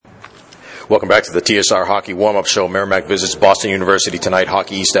Welcome back to the TSR Hockey Warm-Up Show. Merrimack visits Boston University tonight.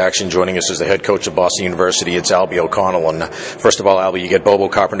 Hockey East action. Joining us is the head coach of Boston University. It's Albie O'Connell. And first of all, Albie, you get Bobo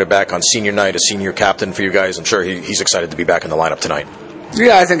Carpenter back on senior night, a senior captain for you guys. I'm sure he's excited to be back in the lineup tonight.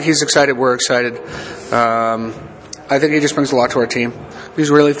 Yeah, I think he's excited. We're excited. I think he just brings a lot to our team. He's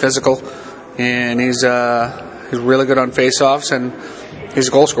really physical, and he's really good on face-offs, and he's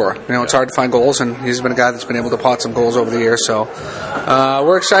a goal scorer. You know, it's hard to find goals, and he's been a guy that's been able to pot some goals over the years. So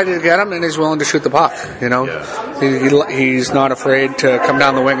we're excited to get him, and he's willing to shoot the puck. You know, he's not afraid to come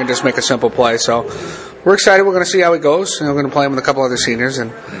down the wing and just make a simple play. So we're excited. We're going to see how he goes. And we're going to play him with a couple other seniors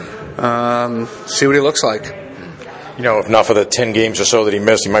and see what he looks like. You know, if not for the 10 games or so that he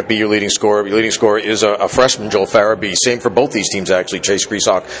missed, he might be your leading scorer. Your leading scorer is a freshman, Joel Farabee. Same for both these teams, actually. Chase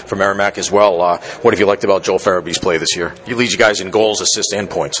Greasock from Merrimack as well. What have you liked about Joel Farabee's play this year? He leads you guys in goals, assists, and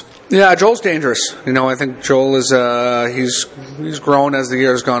points. Yeah, Joel's dangerous. You know, I think Joel is he's grown as the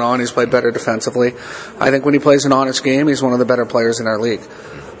year has gone on. He's played better defensively. I think when he plays an honest game, he's one of the better players in our league.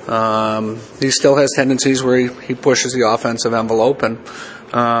 He still has tendencies where he pushes the offensive envelope, and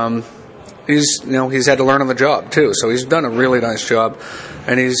he's had to learn on the job too. So he's done a really nice job,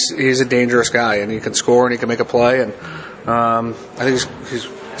 and he's a dangerous guy, and he can score and he can make a play. And I think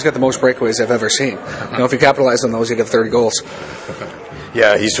he's got the most breakaways I've ever seen. You know, if he capitalized on those, he'd have 30 goals.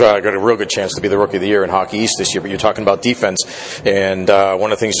 Yeah, he's got a real good chance to be the Rookie of the Year in Hockey East this year. But you're talking about defense, and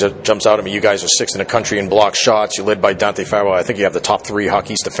one of the things that jumps out at me, you guys are 6th in the country in block shots. You're led by Dante Farrell. I think you have the top 3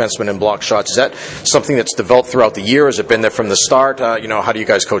 Hockey East defensemen in block shots. Is that something that's developed throughout the year? Has it been there from the start? How do you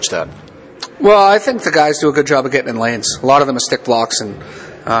guys coach that? Well, I think the guys do a good job of getting in lanes. A lot of them are stick blocks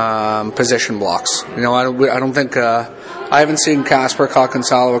and position blocks. You know, I don't think I haven't seen Casper,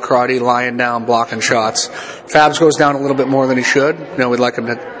 Cockensalo, or Crotty lying down blocking shots. Fabs goes down a little bit more than he should. You know, we'd like him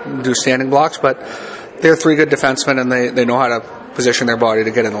to do standing blocks, but they're 3 good defensemen, and they know how to position their body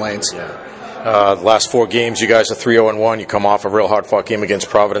to get in the lanes. Yeah. The last 4 games, you guys are 3-0-1. You come off a real hard-fought game against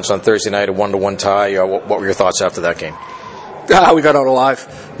Providence on Thursday night, a 1-1 tie. What were your thoughts after that game? We got out alive.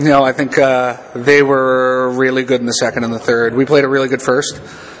 You know, I think they were really good in the second and the third. We played a really good first,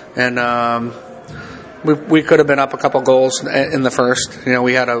 and we could have been up a couple goals in the first. You know,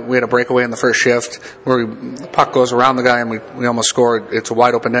 we had a breakaway in the first shift where the puck goes around the guy and we almost scored. It's a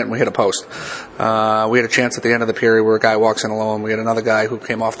wide open net and we hit a post. We had a chance at the end of the period where a guy walks in alone. We had another guy who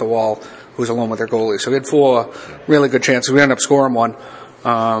came off the wall who was alone with their goalie. So we had 4 really good chances. We ended up scoring one.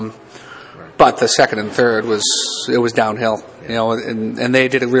 But the second and third was downhill, you know, and they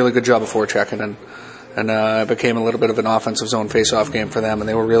did a really good job of forechecking, and it became a little bit of an offensive zone face-off game for them, and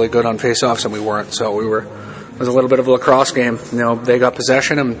they were really good on face-offs, and we weren't. So it was a little bit of a lacrosse game. You know, they got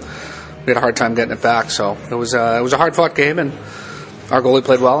possession, and we had a hard time getting it back. So it was a hard-fought game, and our goalie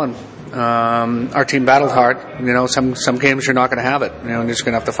played well, and our team battled hard. You know, some games you're not going to have it. You know, you're just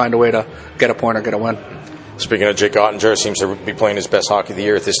going to have to find a way to get a point or get a win. Speaking of Jake Ottinger, seems to be playing his best hockey of the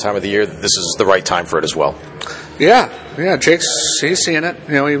year at this time of the year. This is the right time for it as well. Yeah, he's seeing it.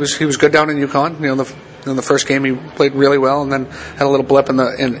 You know, he was good down in UConn. You know, in the first game he played really well, and then had a little blip in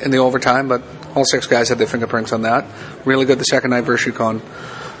the overtime. But all 6 guys had their fingerprints on that. Really good the second night versus UConn.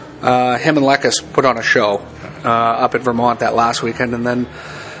 Him and Lekas put on a show up at Vermont that last weekend, and then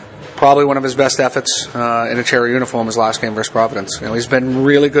probably one of his best efforts in a cherry uniform his last game versus Providence. You know, he's been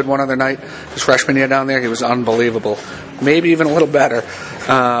really good one other night. His freshman year down there, he was unbelievable. Maybe even a little better,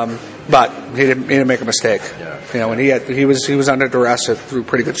 but he didn't make a mistake. Yeah. You know, and he was under duress through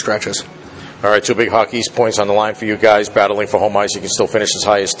pretty good stretches. All right, 2 big Hockey East points on the line for you guys, battling for home ice. You can still finish as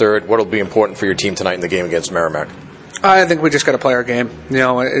high as 3rd. What will be important for your team tonight in the game against Merrimack? I think we just got to play our game. You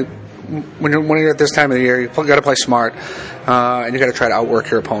know, when you're at this time of the year, you got to play smart, and you got to try to outwork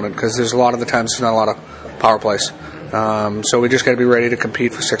your opponent, because there's a lot of the times there's not a lot of power plays. So we just got to be ready to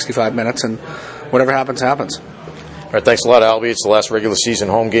compete for 65 minutes, and whatever happens, happens. All right, thanks a lot, Albie. It's the last regular season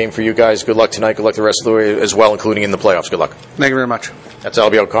home game for you guys. Good luck tonight. Good luck the rest of the way as well, including in the playoffs. Good luck. Thank you very much. That's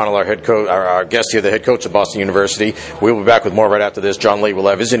Albie O'Connell, our head coach, our guest here, the head coach of Boston University. We'll be back with more right after this. John Lee will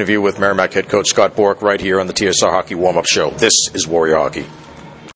have his interview with Merrimack head coach Scott Bork right here on the TSR Hockey Warm-Up Show. This is Warrior Hockey.